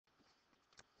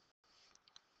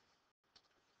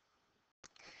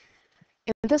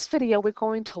In this video, we're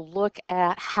going to look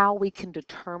at how we can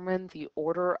determine the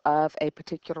order of a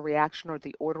particular reaction or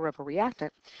the order of a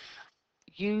reactant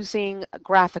using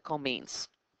graphical means,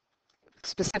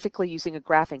 specifically using a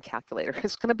graphing calculator.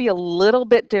 It's going to be a little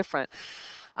bit different.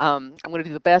 I'm going to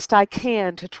do the best I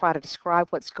can to try to describe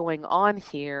what's going on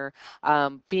here,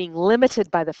 being limited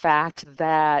by the fact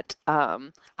that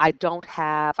I'm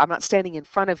not standing in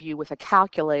front of you with a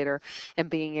calculator and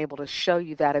being able to show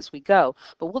you that as we go,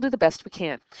 but we'll do the best we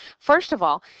can. First of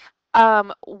all,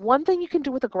 one thing you can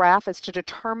do with a graph is to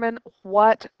determine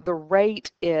what the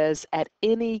rate is at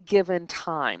any given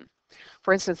time.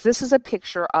 For instance, this is a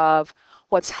picture of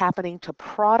what's happening to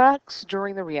products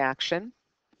during the reaction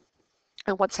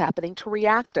and what's happening to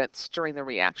reactants during the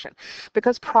reaction.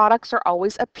 Because products are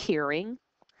always appearing,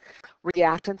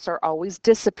 reactants are always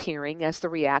disappearing as the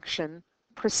reaction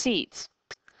proceeds.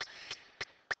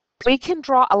 We can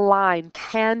draw a line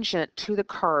tangent to the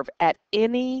curve at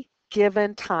any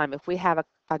given time. If we have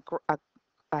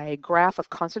a graph of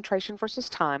concentration versus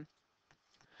time,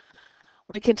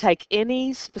 we can take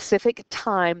any specific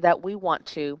time that we want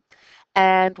to,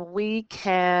 and we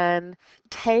can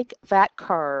take that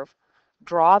curve,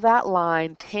 draw that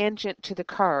line tangent to the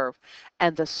curve,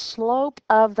 and the slope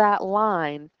of that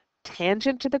line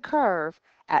tangent to the curve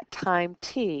at time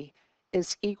t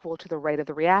is equal to the rate of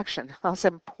the reaction. That's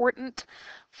an important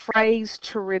phrase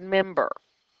to remember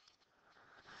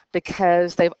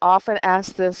because they've often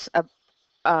asked this.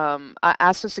 I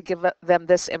asked us to give them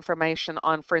this information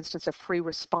on, for instance, a free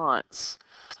response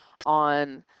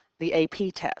on the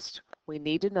AP test. We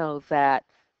need to know that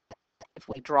if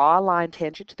we draw a line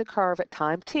tangent to the curve at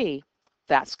time t,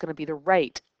 that's going to be the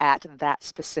rate at that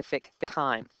specific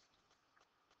time.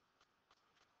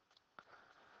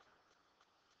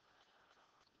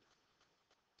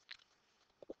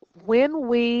 When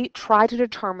we try to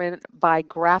determine by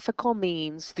graphical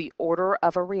means the order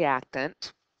of a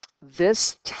reactant,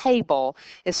 this table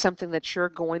is something that you're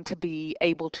going to be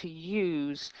able to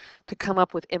use to come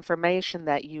up with information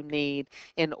that you need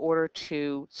in order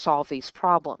to solve these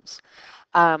problems.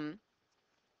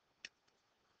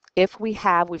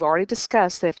 We've already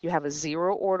discussed that if you have a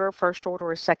zero order, first order,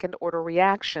 or second order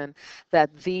reaction, that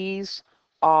these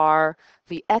are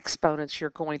the exponents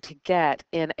you're going to get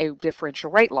in a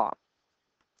differential rate law.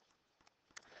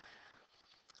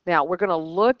 Now, we're going to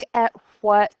look at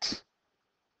what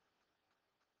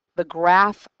the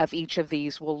graph of each of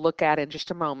these we'll look at in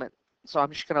just a moment. So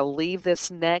I'm just going to leave this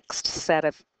next set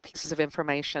of pieces of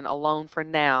information alone for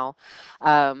now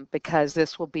because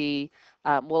this will be,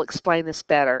 we'll explain this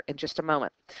better in just a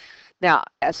moment. Now,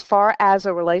 as far as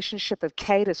a relationship of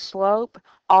K to slope,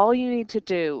 all you need to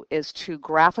do is to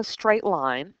graph a straight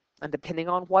line, and depending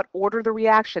on what order the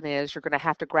reaction is, you're going to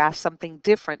have to graph something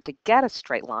different to get a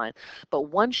straight line.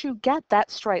 But once you get that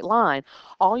straight line,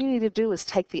 all you need to do is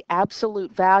take the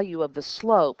absolute value of the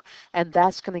slope, and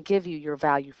that's going to give you your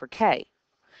value for K.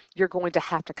 You're going to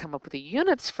have to come up with the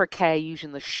units for K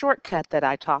using the shortcut that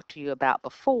I talked to you about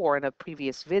before in a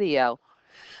previous video,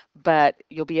 but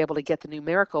you'll be able to get the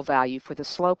numerical value for the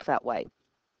slope that way.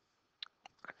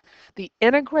 The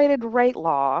integrated rate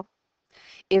law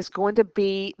is going to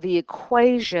be the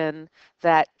equation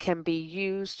that can be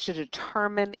used to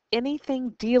determine anything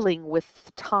dealing with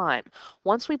time.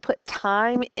 Once we put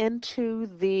time into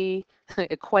the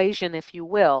equation, if you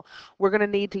will, we're going to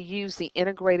need to use the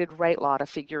integrated rate law to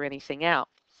figure anything out.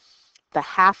 The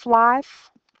half-life,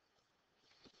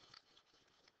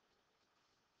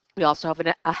 we also have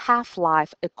a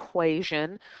half-life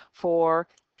equation for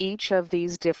each of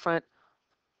these different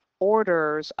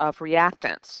orders of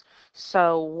reactants.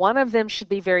 So one of them should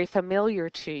be very familiar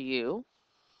to you.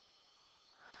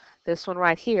 This one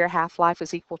right here, half-life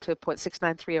is equal to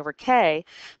 0.693 over K.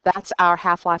 That's our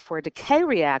half-life for a decay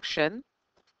reaction.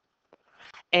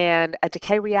 And a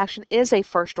decay reaction is a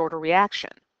first-order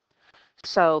reaction.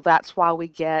 So that's why we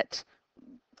get,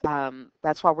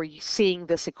 that's why we're seeing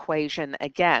this equation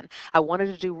again. I wanted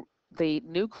to do the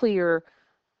nuclear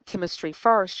chemistry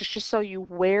first, just to show you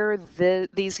where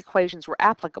these equations were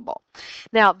applicable.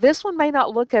 Now, this one may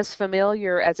not look as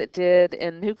familiar as it did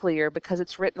in nuclear because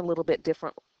it's written a little bit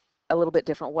different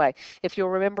way. If you'll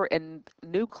remember, in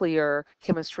nuclear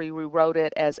chemistry, we wrote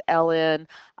it as ln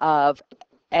of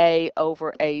A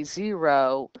over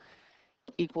A0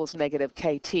 equals negative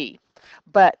KT.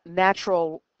 But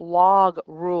natural log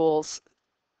rules,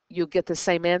 you'll get the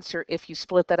same answer if you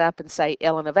split that up and say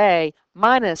ln of A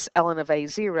minus ln of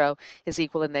A0 is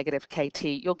equal to negative KT.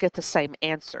 You'll get the same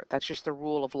answer. That's just the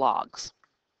rule of logs.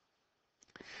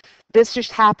 This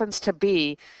just happens to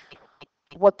be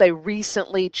what they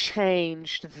recently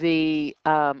changed the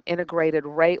integrated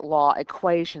rate law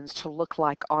equations to look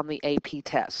like on the AP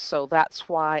test. So that's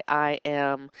why I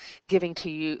am giving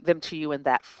them to you in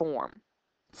that form.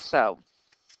 So,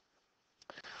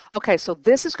 okay, so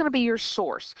this is going to be your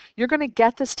source. You're going to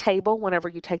get this table whenever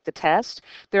you take the test.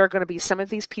 There are going to be some of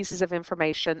these pieces of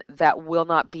information that will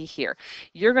not be here.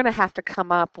 You're going to have to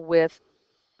come up with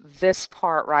this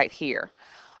part right here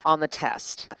on the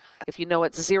test. If you know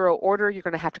it's zero order, you're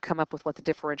going to have to come up with what the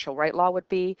differential rate law would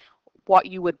be, what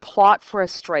you would plot for a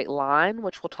straight line,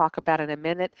 which we'll talk about in a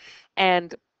minute,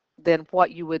 and then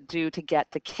what you would do to get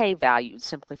the k value.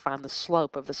 Simply find the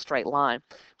slope of the straight line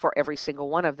for every single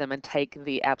one of them and take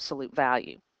the absolute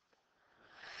value.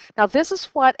 Now this is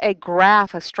what a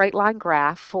graph, a straight line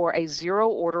graph for a zero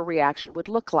order reaction would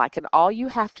look like. And all you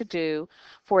have to do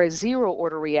for a zero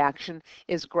order reaction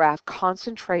is graph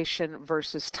concentration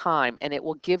versus time, and it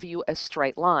will give you a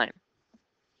straight line.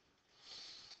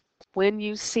 When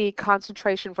you see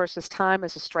concentration versus time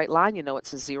as a straight line, you know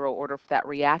it's a zero order for that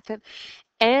reactant.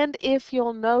 And if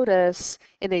you'll notice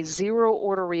in a zero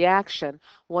order reaction,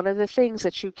 one of the things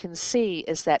that you can see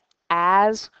is that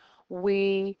as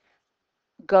we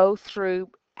go through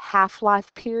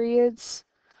half-life periods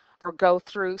or go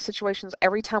through situations,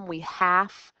 every time we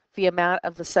half the amount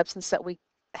of the substance that we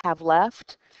have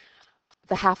left,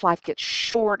 the half-life gets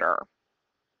shorter.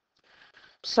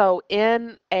 So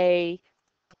in a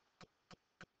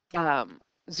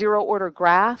zero order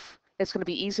graph, it's going to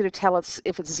be easy to tell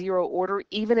if it's zero order,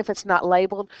 even if it's not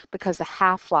labeled, because the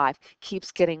half-life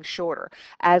keeps getting shorter.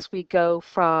 As we go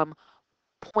from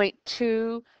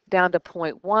 0.2 down to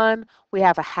 0.1, we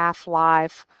have a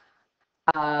half-life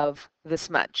of this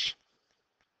much,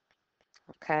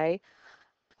 okay?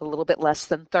 A little bit less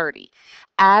than 30.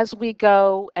 As we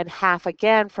go and half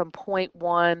again from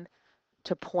 0.1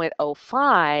 to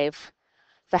 0.05,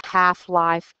 the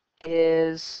half-life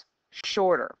is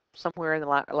shorter, somewhere in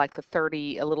the, like the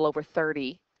 30, a little over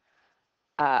 30,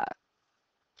 uh,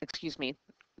 excuse me,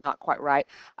 not quite right.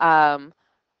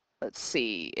 Let's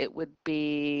see, it would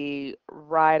be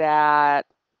right at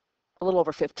a little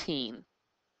over 15.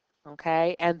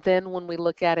 Okay, and then when we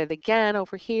look at it again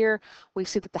over here, we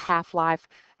see that the half-life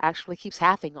actually keeps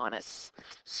halving on us.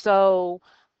 So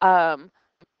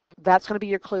that's going to be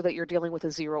your clue that you're dealing with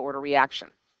a zero order reaction.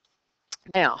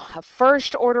 Now, a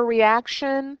first order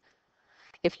reaction,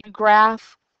 if you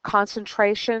graph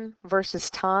concentration versus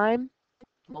time,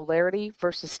 molarity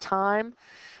versus time,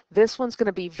 this one's going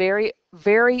to be very,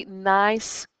 very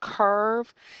nice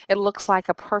curve. It looks like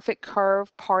a perfect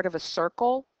curve, part of a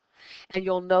circle. And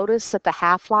you'll notice that the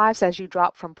half-lives, as you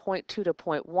drop from 0.2 to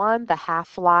 0.1, the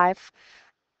half-life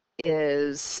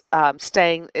is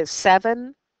is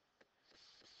 7.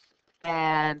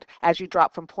 And as you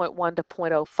drop from 0.1 to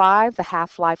 0.05, the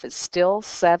half-life is still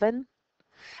 7.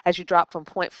 As you drop from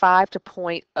 0.5 to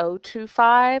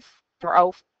 0.025,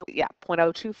 or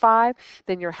 0.025,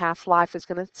 then your half-life is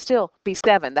going to still be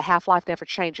 7. The half-life never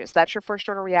changes. That's your first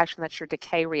order reaction. That's your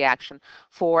decay reaction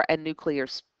for a nuclear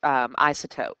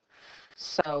isotope.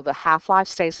 So the half-life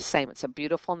stays the same. It's a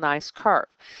beautiful, nice curve.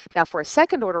 Now for a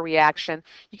second order reaction,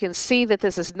 you can see that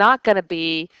this is not going to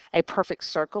be a perfect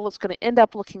circle. It's going to end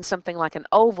up looking something like an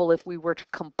oval if we were to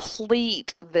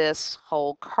complete this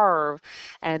whole curve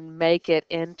and make it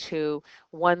into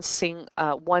one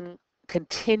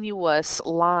continuous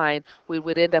line. We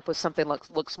would end up with something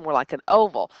that looks more like an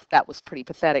oval. That was pretty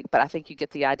pathetic, but I think you get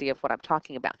the idea of what I'm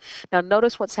talking about. Now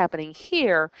notice what's happening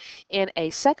here in a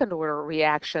second order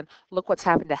reaction. Look what's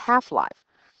happened to half-life.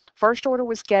 First order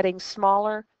was getting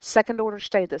smaller, second order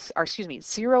stayed this, or excuse me,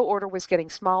 zero order was getting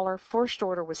smaller, first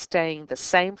order was staying the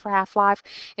same for half-life.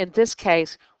 In this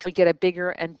case, we get a bigger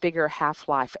and bigger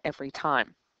half-life every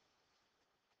time.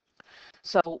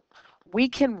 So we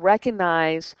can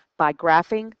recognize by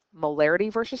graphing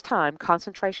molarity versus time,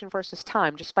 concentration versus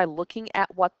time, just by looking at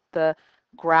what the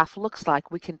graph looks like,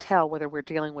 we can tell whether we're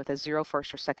dealing with a zero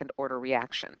first or second order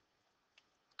reaction.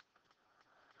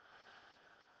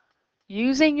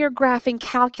 Using your graphing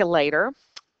calculator,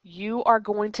 you are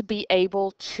going to be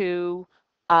able to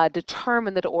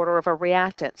determine the order of a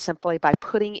reactant simply by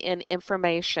putting in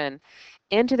information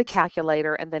into the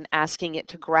calculator and then asking it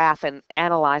to graph and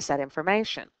analyze that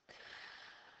information.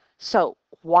 So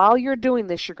while you're doing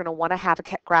this, you're going to want to have a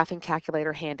graphing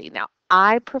calculator handy. Now,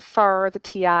 I prefer the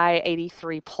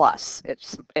TI-83 Plus.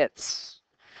 It's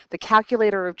the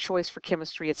calculator of choice for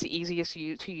chemistry. It's the easiest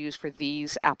to use for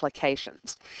these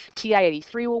applications.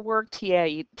 TI-83 will work,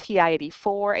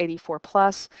 TI-84, 84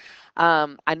 Plus.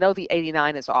 I know the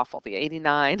 89 is awful. The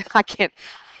 89,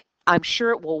 I'm sure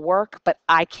it will work, but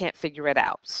I can't figure it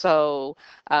out. So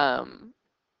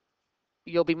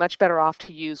you'll be much better off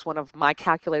to use one of my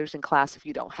calculators in class if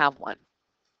you don't have one.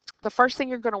 The first thing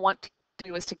you're going to want to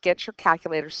do is to get your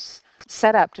calculators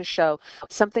set up to show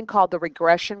something called the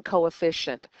regression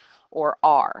coefficient, or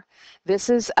R. This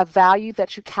is a value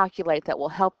that you calculate that will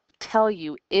help tell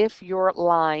you if your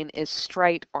line is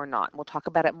straight or not. We'll talk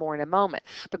about it more in a moment.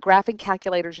 But graphing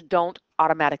calculators don't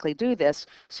automatically do this,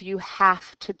 so you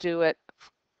have to do it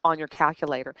on your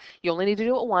calculator. You only need to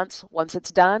do it once. Once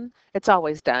it's done, it's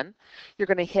always done. You're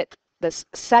going to hit this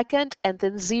second and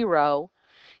then 0.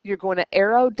 You're going to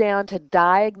arrow down to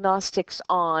diagnostics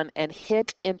on and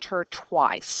hit enter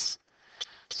twice.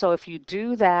 So if you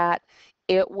do that,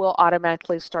 it will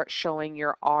automatically start showing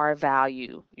your R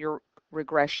value, your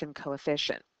regression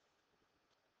coefficient.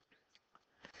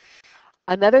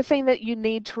 Another thing that you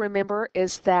need to remember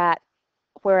is that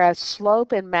whereas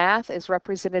slope in math is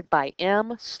represented by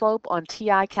M, slope on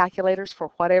TI calculators for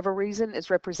whatever reason is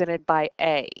represented by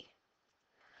A.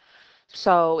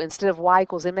 So instead of y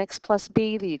equals mx plus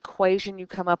b, the equation you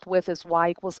come up with is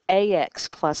y equals ax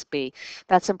plus b.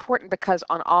 That's important because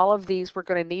on all of these, we're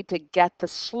going to need to get the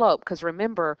slope, because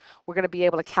remember, we're going to be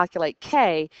able to calculate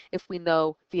k if we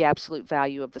know the absolute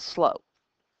value of the slope.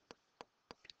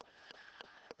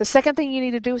 The second thing you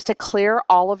need to do is to clear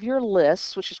all of your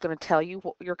lists, which is going to tell you,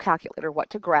 your calculator, what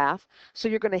to graph. So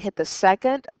you're going to hit the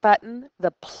second button,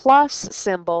 the plus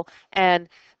symbol, and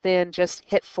then just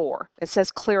hit 4. It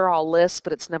says clear all lists,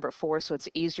 but it's number 4, so it's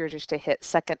easier just to hit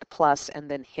second plus and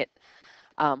then hit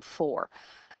 4.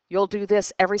 You'll do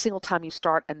this every single time you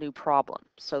start a new problem.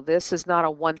 So this is not a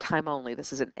one-time only.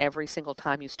 This is an every single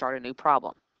time you start a new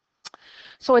problem.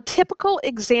 So a typical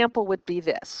example would be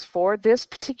this. For this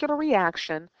particular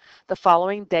reaction, the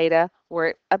following data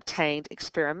were obtained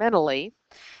experimentally,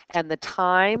 and the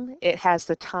time, it has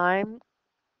the time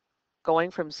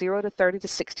going from 0 to 30 to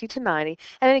 60 to 90,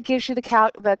 and it gives you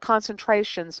the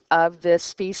concentrations of this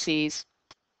species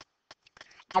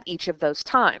at each of those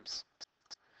times.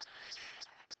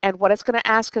 And what it's going to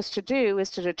ask us to do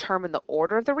is to determine the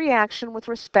order of the reaction with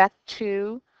respect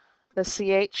to the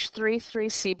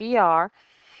CH33CBr.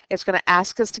 It's going to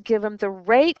ask us to give them the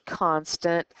rate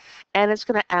constant, and it's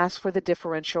going to ask for the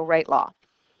differential rate law.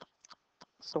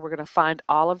 So we're going to find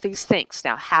all of these things.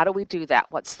 Now, how do we do that?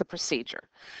 What's the procedure?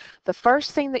 The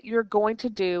first thing that you're going to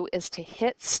do is to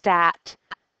hit stat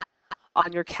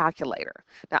on your calculator.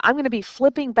 Now, I'm going to be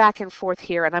flipping back and forth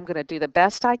here, and I'm going to do the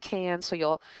best I can, so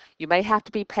you may have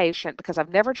to be patient because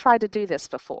I've never tried to do this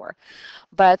before.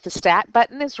 But the stat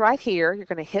button is right here. You're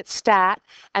going to hit stat,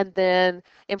 and then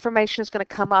information is going to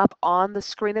come up on the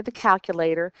screen of the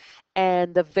calculator,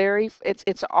 and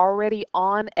it's already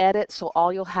on edit, so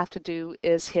all you'll have to do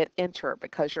is hit enter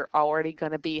because you're already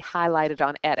going to be highlighted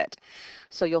on edit.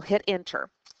 So you'll hit enter.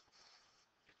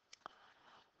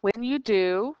 When you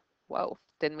do, whoa,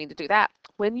 didn't mean to do that.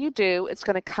 When you do, it's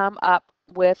going to come up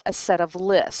with a set of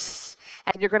lists,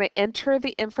 and you're going to enter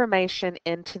the information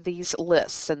into these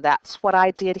lists, and that's what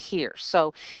I did here.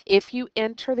 So if you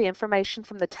enter the information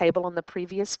from the table on the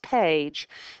previous page,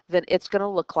 then it's going to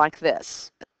look like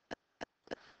this.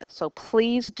 So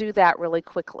please do that really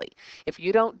quickly. If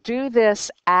you don't do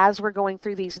this as we're going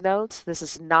through these notes, this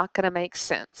is not going to make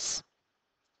sense.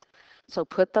 So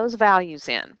put those values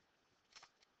in.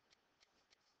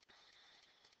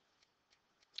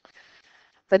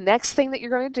 The next thing that you're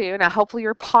going to do, now hopefully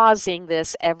you're pausing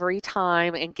this every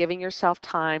time and giving yourself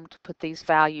time to put these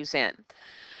values in.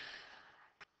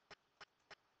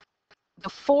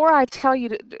 Before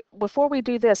we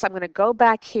do this, I'm going to go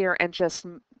back here and just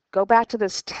go back to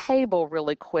this table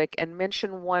really quick and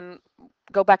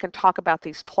go back and talk about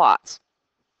these plots.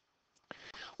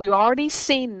 We've already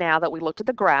seen now that we looked at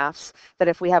the graphs that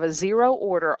if we have a 0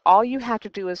 order, all you have to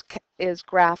do is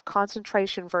graph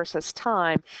concentration versus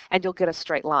time, and you'll get a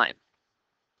straight line.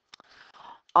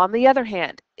 On the other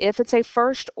hand, if it's a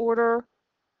first order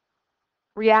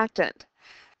reactant,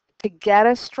 to get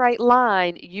a straight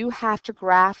line, you have to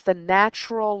graph the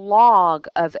natural log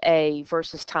of A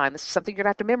versus time. This is something you're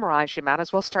going to have to memorize. You might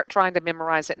as well start trying to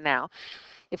memorize it now.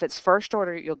 If it's first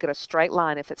order, you'll get a straight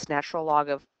line if it's natural log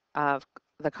of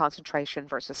the concentration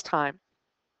versus time.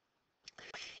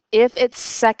 If it's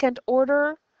second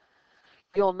order,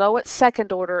 you'll know it's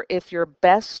second order if your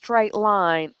best straight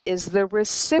line is the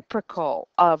reciprocal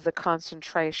of the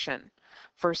concentration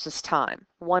versus time,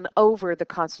 1 over the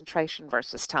concentration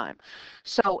versus time.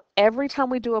 So every time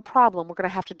we do a problem, we're going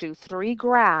to have to do 3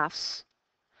 graphs,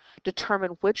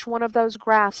 determine which one of those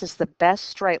graphs is the best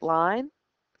straight line,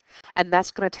 and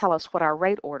that's going to tell us what our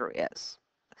rate order is.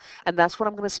 And that's what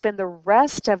I'm going to spend the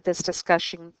rest of this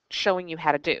discussion showing you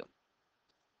how to do.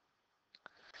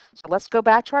 So let's go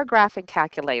back to our graphing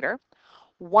calculator.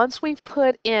 Once we've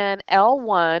put in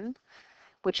L1,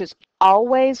 which is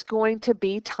always going to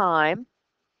be time,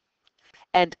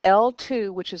 and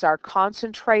L2, which is our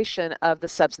concentration of the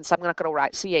substance. I'm not going to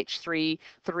write CH3,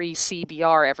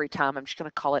 3CBr every time. I'm just going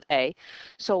to call it A.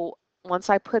 So once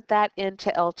I put that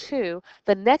into L2,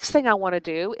 the next thing I want to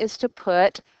do is to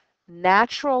put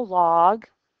natural log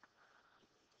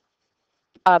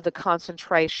of the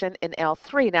concentration in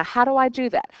L3. Now, how do I do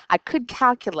that? I could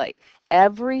calculate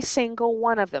every single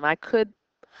one of them. I could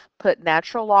put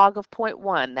natural log of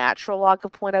 0.1, natural log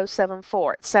of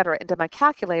 0.074, etc. into my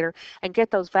calculator and get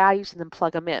those values and then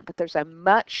plug them in. But there's a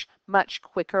much, much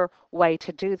quicker way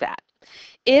to do that.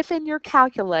 If in your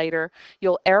calculator,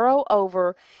 you'll arrow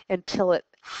over until it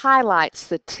highlights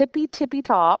the tippy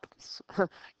top.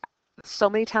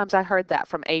 So many times I heard that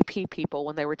from AP people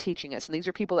when they were teaching us. And these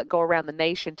are people that go around the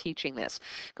nation teaching this,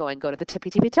 going, go to the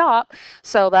tippy top.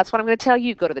 So that's what I'm going to tell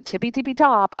you. Go to the tippy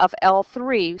top of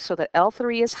L3 so that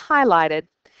L3 is highlighted.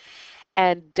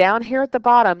 And down here at the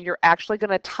bottom, you're actually going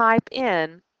to type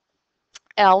in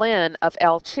LN of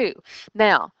L2.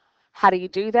 Now, how do you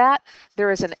do that? There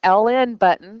is an LN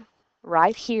button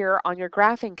right here on your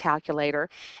graphing calculator.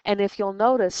 And if you'll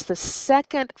notice, the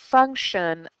second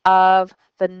function of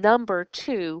the number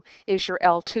 2 is your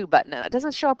L2 button. Now, it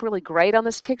doesn't show up really great on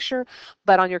this picture,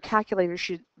 but on your calculator, you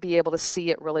should be able to see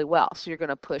it really well. So you're going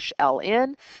to push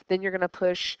LN, then you're going to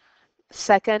push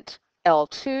second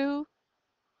L2,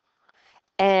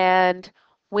 and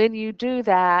when you do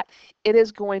that, it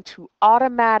is going to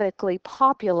automatically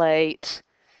populate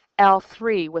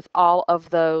L3 with all of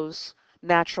those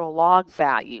natural log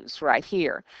values right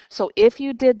here. So if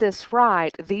you did this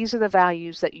right, these are the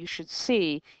values that you should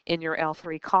see in your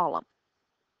L3 column.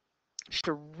 Just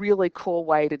a really cool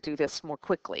way to do this more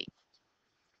quickly.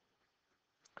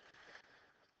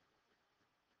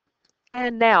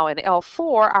 And now in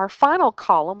L4, our final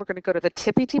column, we're going to go to the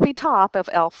tippy top of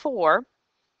L4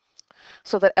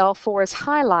 so that L4 is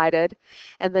highlighted.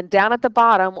 And then down at the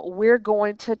bottom, we're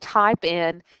going to type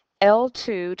in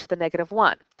L2 to the negative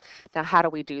 1. Now, how do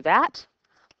we do that?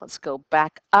 Let's go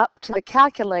back up to the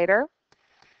calculator.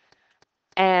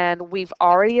 And we've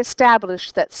already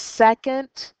established that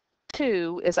second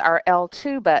 2 is our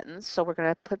L2 button. So we're going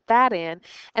to put that in.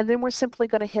 And then we're simply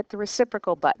going to hit the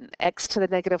reciprocal button, x to the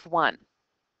negative 1.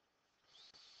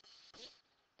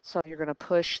 So you're going to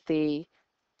push the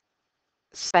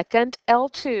second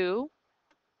L2,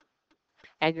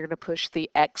 and you're going to push the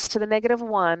x to the negative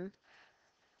 1.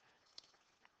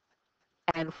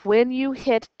 And when you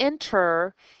hit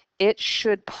enter, it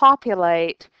should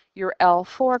populate your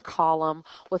L4 column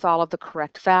with all of the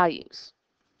correct values.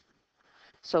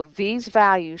 So these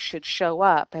values should show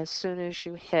up as soon as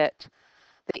you hit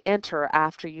the enter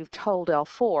after you've told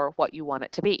L4 what you want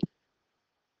it to be.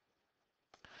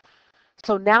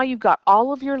 So now you've got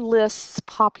all of your lists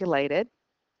populated.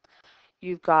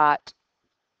 You've got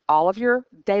all of your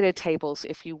data tables,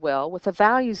 if you will, with the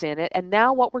values in it. And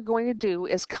now what we're going to do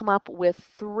is come up with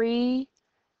 3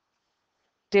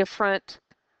 different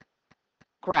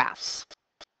graphs.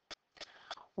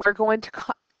 We're going to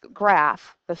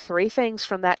graph the 3 things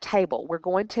from that table. We're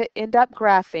going to end up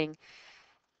graphing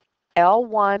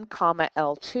L1,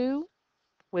 L2,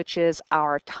 which is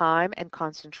our time and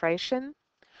concentration.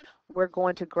 We're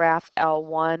going to graph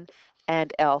L1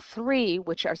 and L3,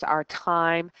 which is our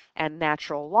time and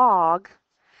natural log.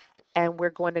 And we're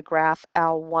going to graph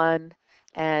L1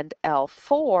 and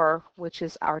L4, which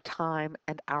is our time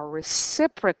and our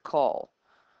reciprocal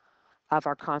of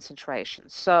our concentration.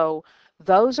 So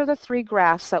those are the 3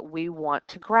 graphs that we want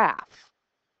to graph.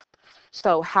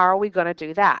 So how are we going to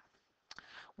do that?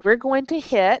 We're going to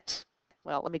hit,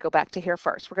 well, let me go back to here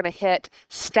first. We're going to hit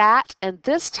stat, and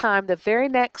this time the very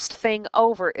next thing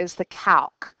over is the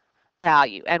calc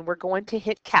value, and we're going to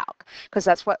hit calc because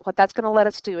that's what that's going to let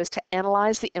us do is to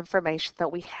analyze the information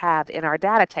that we have in our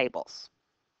data tables.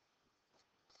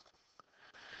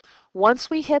 Once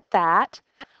we hit that,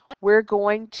 we're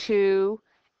going to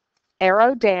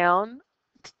arrow down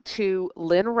to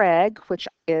linreg, which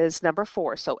is number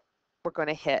 4. So we're going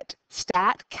to hit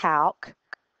stat calc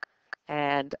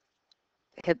and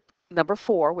hit number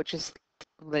 4, which is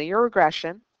linear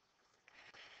regression.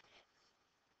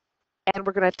 And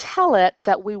we're going to tell it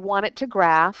that we want it to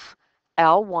graph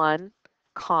L1,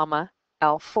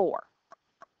 L4.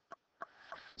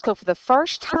 So for the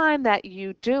first time that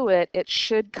you do it, it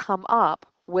should come up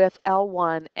with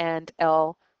L1 and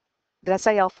did I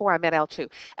say L4? I meant L2.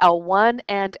 L1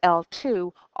 and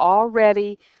L2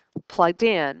 already plugged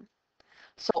in.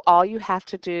 So all you have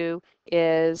to do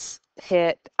is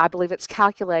hit, I believe it's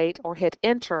calculate or hit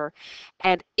enter.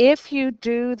 And if you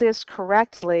do this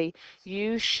correctly,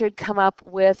 you should come up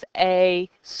with a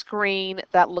screen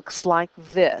that looks like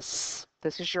this.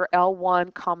 This is your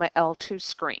L1, L2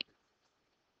 screen.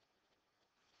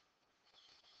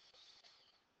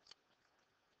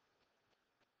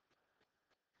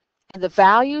 And the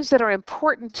values that are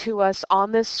important to us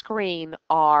on this screen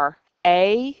are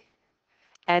A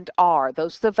and R.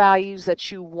 Those are the values that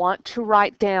you want to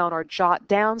write down or jot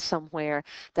down somewhere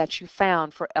that you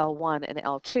found for L1 and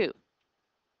L2.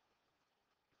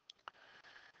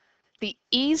 The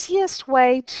easiest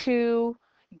way to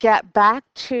get back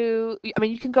to, I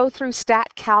mean, you can go through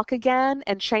stat calc again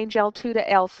and change L2 to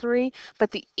L3,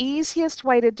 but the easiest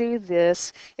way to do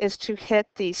this is to hit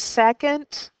the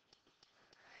second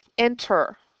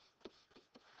enter.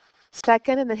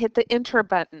 Second, and then hit the enter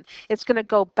button. It's going to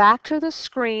go back to the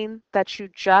screen that you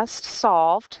just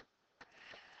solved,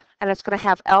 and it's going to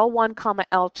have L1,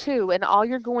 L2, and all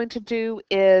you're going to do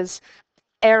is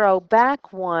arrow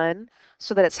back one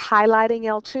so that it's highlighting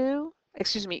L2,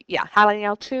 excuse me, yeah, highlighting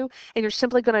L2, and you're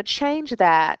simply going to change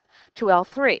that to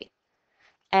L3.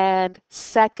 And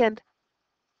second,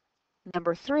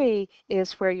 number 3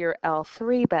 is where your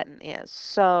L3 button is.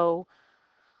 So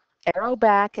arrow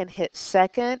back and hit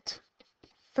second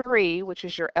 3, which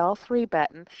is your L3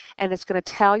 button, and it's going to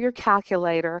tell your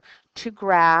calculator to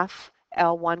graph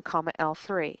L1,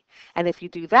 L3. And if you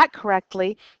do that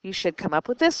correctly, you should come up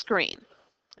with this screen.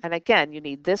 And again, you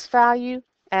need this value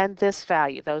and this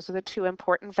value. Those are the two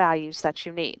important values that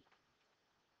you need.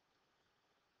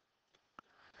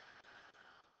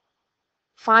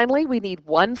 Finally, we need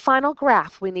one final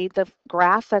graph. We need the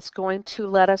graph that's going to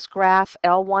let us graph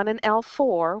L1 and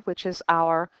L4, which is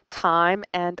our time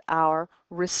and our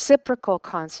reciprocal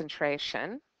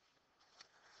concentration.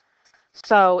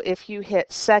 So if you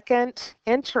hit second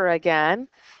enter again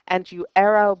and you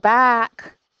arrow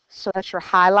back so that you're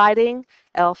highlighting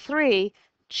L3,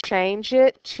 change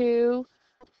it to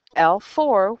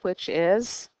L4, which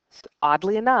is,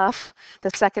 oddly enough, the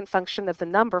second function of the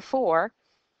number 4,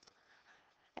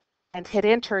 and hit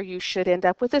enter, you should end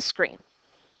up with this screen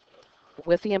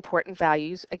with the important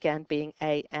values, again, being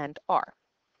A and R.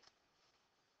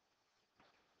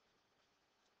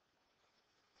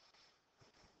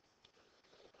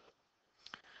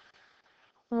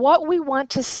 What we want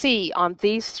to see on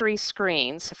these 3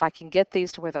 screens, if I can get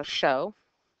these to where they'll show,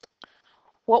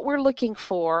 what we're looking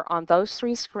for on those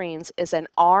 3 screens is an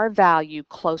R value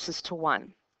closest to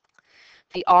 1.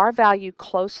 The R value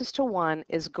closest to 1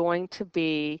 is going to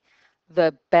be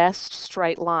the best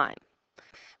straight line.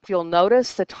 If you'll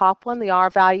notice the top one, the R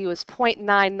value is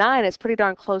 0.99. It's pretty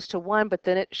darn close to 1, but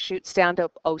then it shoots down to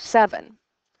 0.7.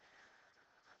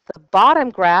 The bottom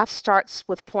graph starts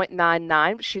with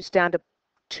 0.99, but shoots down to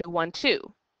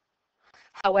 212.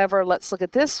 However, let's look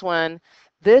at this one.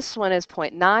 This one is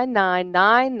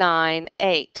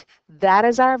 0.99998. That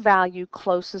is our value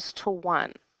closest to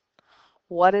 1.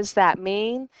 What does that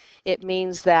mean? It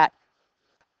means that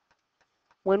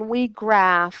when we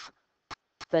graph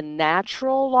the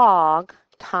natural log,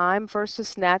 time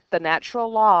versus the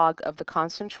natural log of the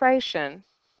concentration,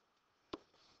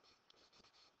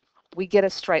 we get a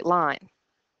straight line.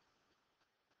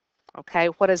 Okay,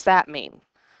 what does that mean?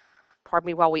 Pardon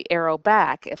me while we arrow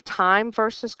back. If time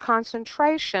versus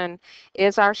concentration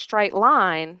is our straight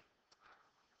line,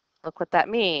 look what that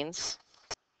means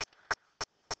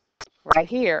right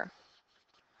here.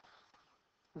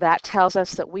 That tells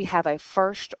us that we have a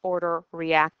first order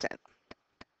reactant.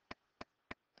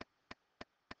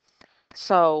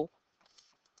 So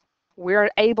we're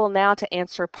able now to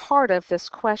answer part of this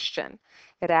question.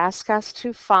 It asks us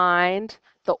to find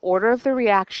the order of the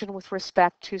reaction with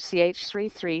respect to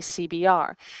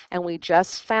CH33CBr. And we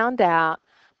just found out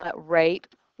that rate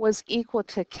was equal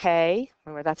to K,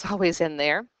 remember that's always in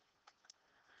there,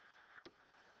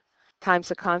 times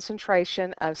the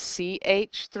concentration of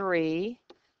CH3,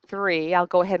 I'll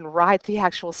go ahead and write the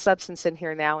actual substance in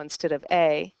here now instead of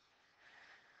A,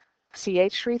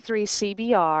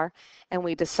 CH33CBr, and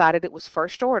we decided it was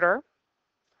first order.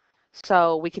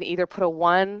 So we can either put a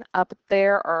 1 up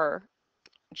there or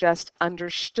just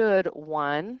understood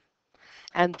 1,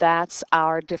 and that's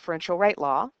our differential rate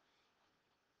law.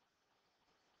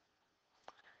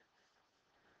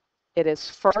 It is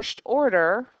first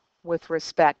order with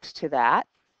respect to that.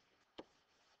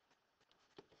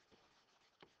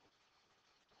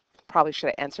 Probably should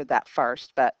have answered that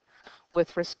first, but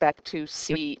with respect to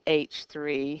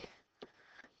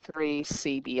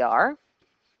CH33CBr.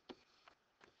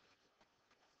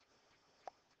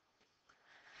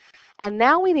 And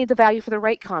now we need the value for the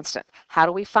rate constant. How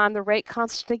do we find the rate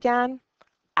constant again?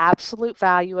 Absolute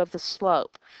value of the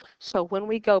slope. So when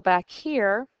we go back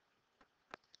here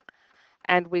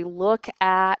and we look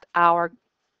at our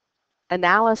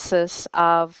analysis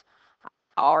of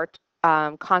our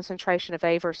concentration of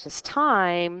A versus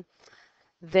time,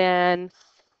 then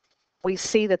we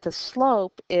see that the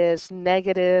slope is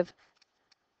negative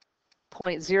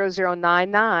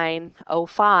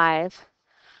 0.009905.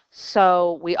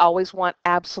 So we always want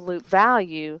absolute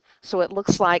value. So it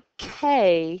looks like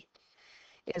K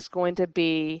is going to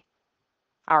be,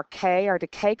 our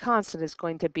decay constant is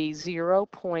going to be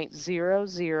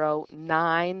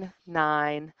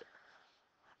 0.0099,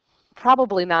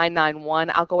 probably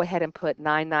 991. I'll go ahead and put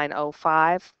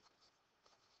 9905.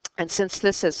 And since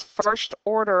this is first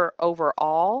order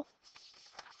overall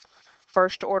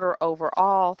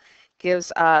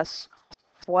gives us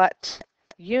what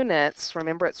units.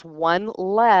 Remember, it's one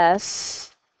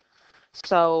less.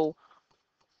 So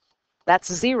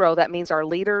that's 0. That means our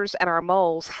liters and our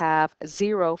moles have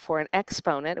 0 for an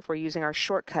exponent if we're using our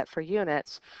shortcut for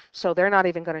units. So they're not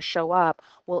even going to show up.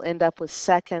 We'll end up with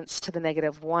seconds to the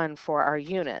 -1 for our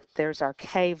unit. There's our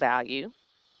K value.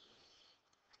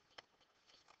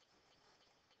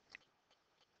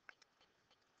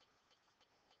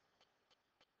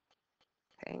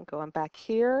 Okay, and going back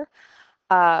here,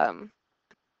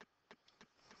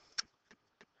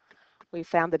 we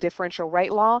found the differential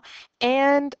rate law,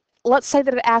 and let's say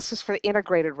that it asks us for the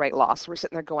integrated rate law. So we're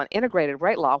sitting there going, integrated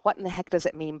rate law, what in the heck does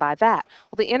it mean by that?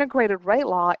 Well, the integrated rate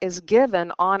law is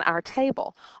given on our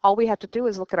table. All we have to do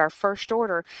is look at our first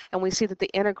order, and we see that the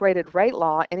integrated rate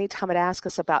law, anytime it asks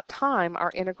us about time,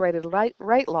 our integrated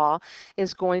rate law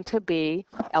is going to be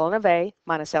ln of A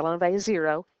minus ln of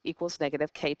A0 equals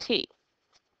negative KT.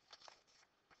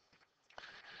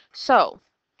 So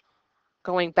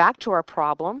going back to our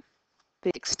problem,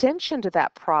 the extension to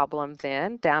that problem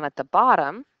then, down at the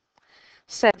bottom,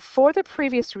 said for the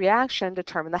previous reaction,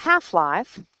 determine the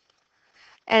half-life,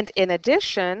 and in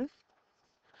addition,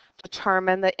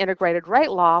 determine the integrated rate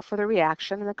law for the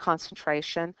reaction and the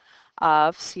concentration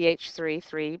of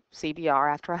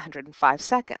CH3,3-CBr after 105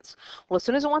 seconds. Well, as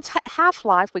soon as it wants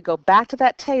half-life, we go back to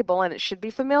that table, and it should be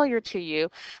familiar to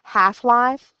you.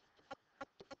 Half-life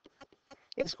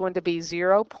is going to be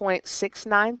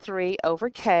 0.693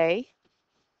 over K.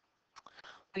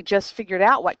 We just figured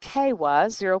out what K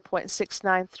was,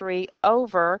 0.693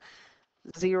 over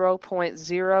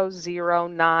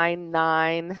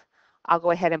 0.0099. I'll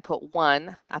go ahead and put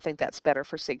 1. I think that's better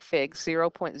for sig fig.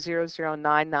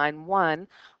 0.00991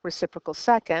 reciprocal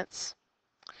seconds.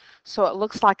 So it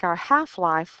looks like our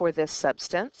half-life for this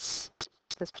substance,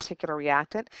 this particular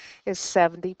reactant, is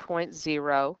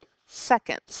 70.0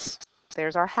 seconds.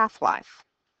 There's our half-life.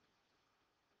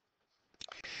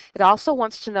 It also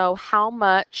wants to know how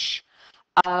much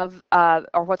of,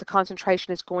 or what the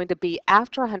concentration is going to be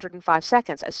after 105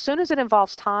 seconds. As soon as it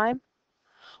involves time,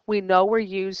 we know we're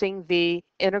using the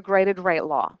integrated rate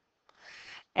law.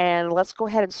 And let's go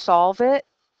ahead and solve it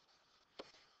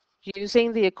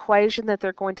using the equation that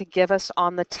they're going to give us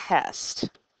on the test.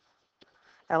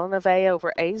 ln of A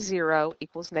over A0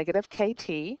 equals negative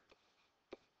KT.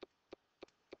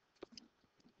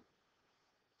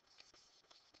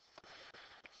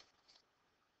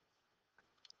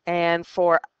 And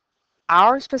for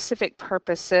our specific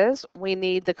purposes, we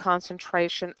need the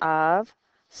concentration of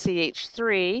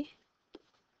CH3,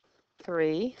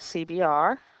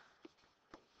 3-CBr,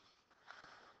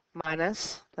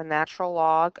 minus the natural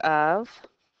log of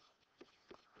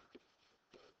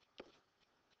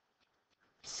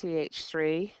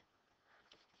CH3,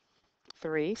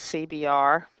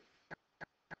 3-CBr,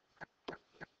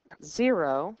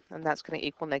 0, and that's going to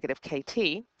equal negative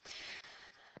KT.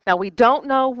 Now, we don't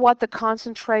know what the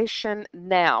concentration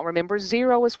now. Remember,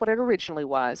 0 is what it originally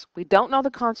was. We don't know the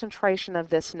concentration of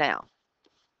this now.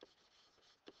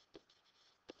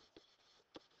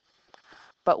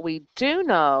 But we do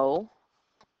know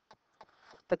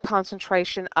the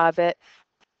concentration of it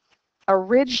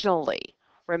originally.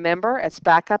 Remember, it's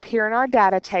back up here in our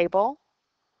data table.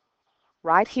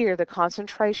 Right here, the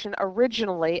concentration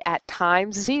originally at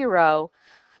time 0.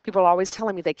 People are always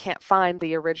telling me they can't find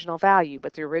the original value,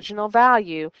 but the original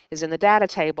value is in the data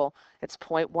table. It's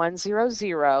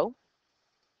 0.100.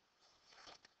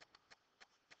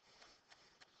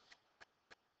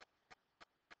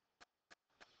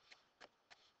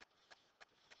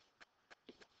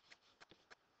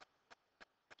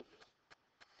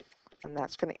 And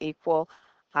that's going to equal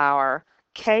our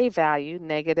K value,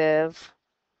 negative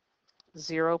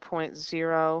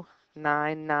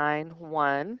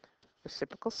 0.0991.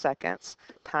 reciprocal seconds,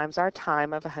 times our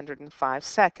time of 105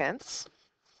 seconds.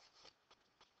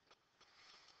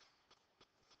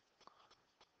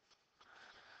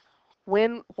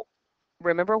 When,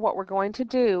 remember what we're going to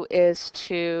do is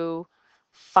to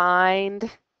find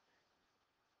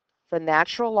the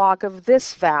natural log of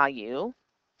this value,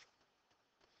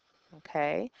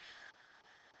 okay?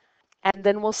 And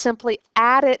then we'll simply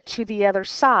add it to the other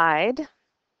side.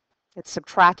 It's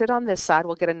subtracted on this side.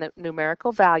 We'll get a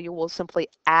numerical value. We'll simply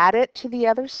add it to the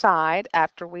other side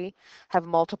after we have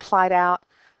multiplied out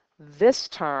this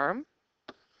term.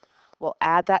 We'll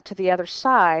add that to the other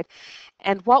side.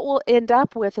 And what we'll end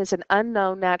up with is an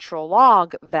unknown natural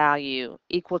log value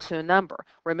equal to a number.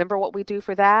 Remember what we do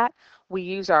for that? We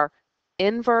use our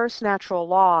inverse natural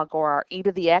log, or our e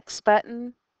to the x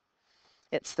button.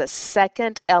 It's the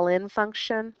second ln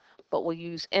function, but we'll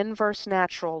use inverse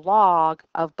natural log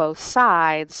of both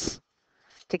sides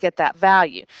to get that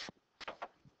value.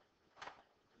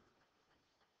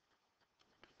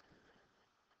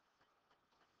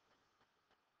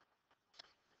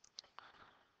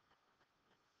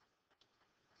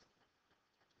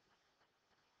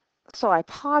 So I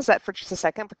paused that for just a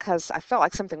second because I felt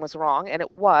like something was wrong, and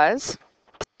it was.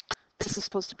 This is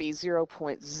supposed to be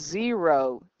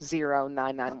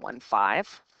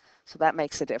 0.009915, so that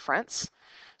makes a difference.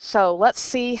 So let's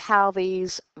see how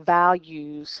these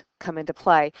values come into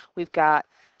play. We've got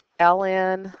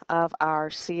ln of our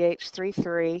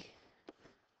CH33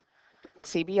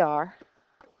 CBR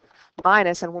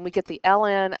minus, and when we get the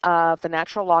ln of the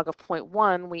natural log of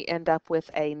 0.1, we end up with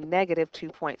a negative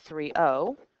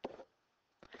 2.30,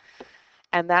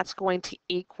 and that's going to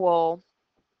equal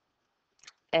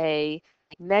a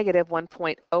negative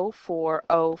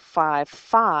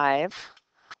 1.04055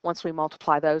 once we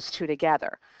multiply those two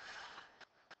together.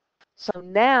 So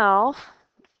now,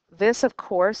 this, of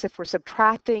course, if we're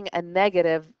subtracting a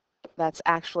negative, that's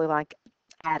actually like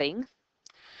adding.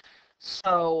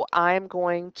 So I'm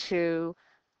going to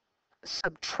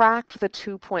subtract the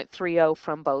 2.30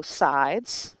 from both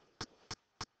sides.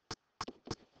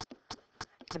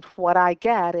 And what I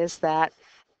get is that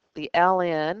the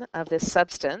ln of this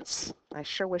substance, I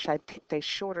sure wish I'd picked a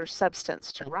shorter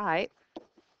substance to write,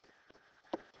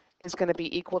 is going to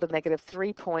be equal to negative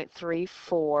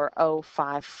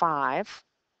 3.34055.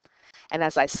 And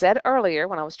as I said earlier,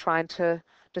 when I was trying to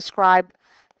describe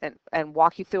and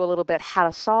walk you through a little bit how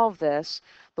to solve this,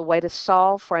 the way to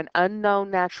solve for an unknown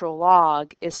natural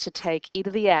log is to take e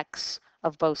to the x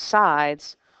of both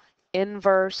sides,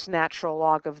 inverse natural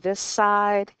log of this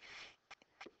side,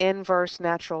 inverse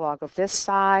natural log of this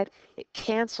side. It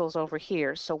cancels over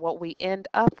here. So what we end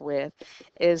up with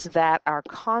is that our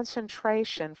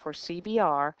concentration for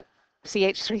CBR,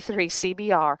 CH33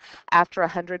 CBR, after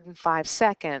 105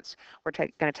 seconds, we're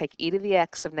going to take e to the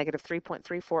x of negative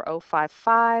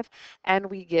 3.34055, and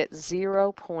we get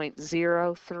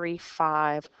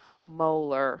 0.035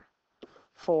 molar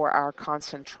for our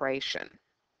concentration.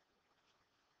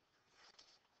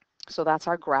 So that's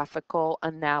our graphical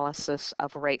analysis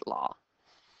of rate law.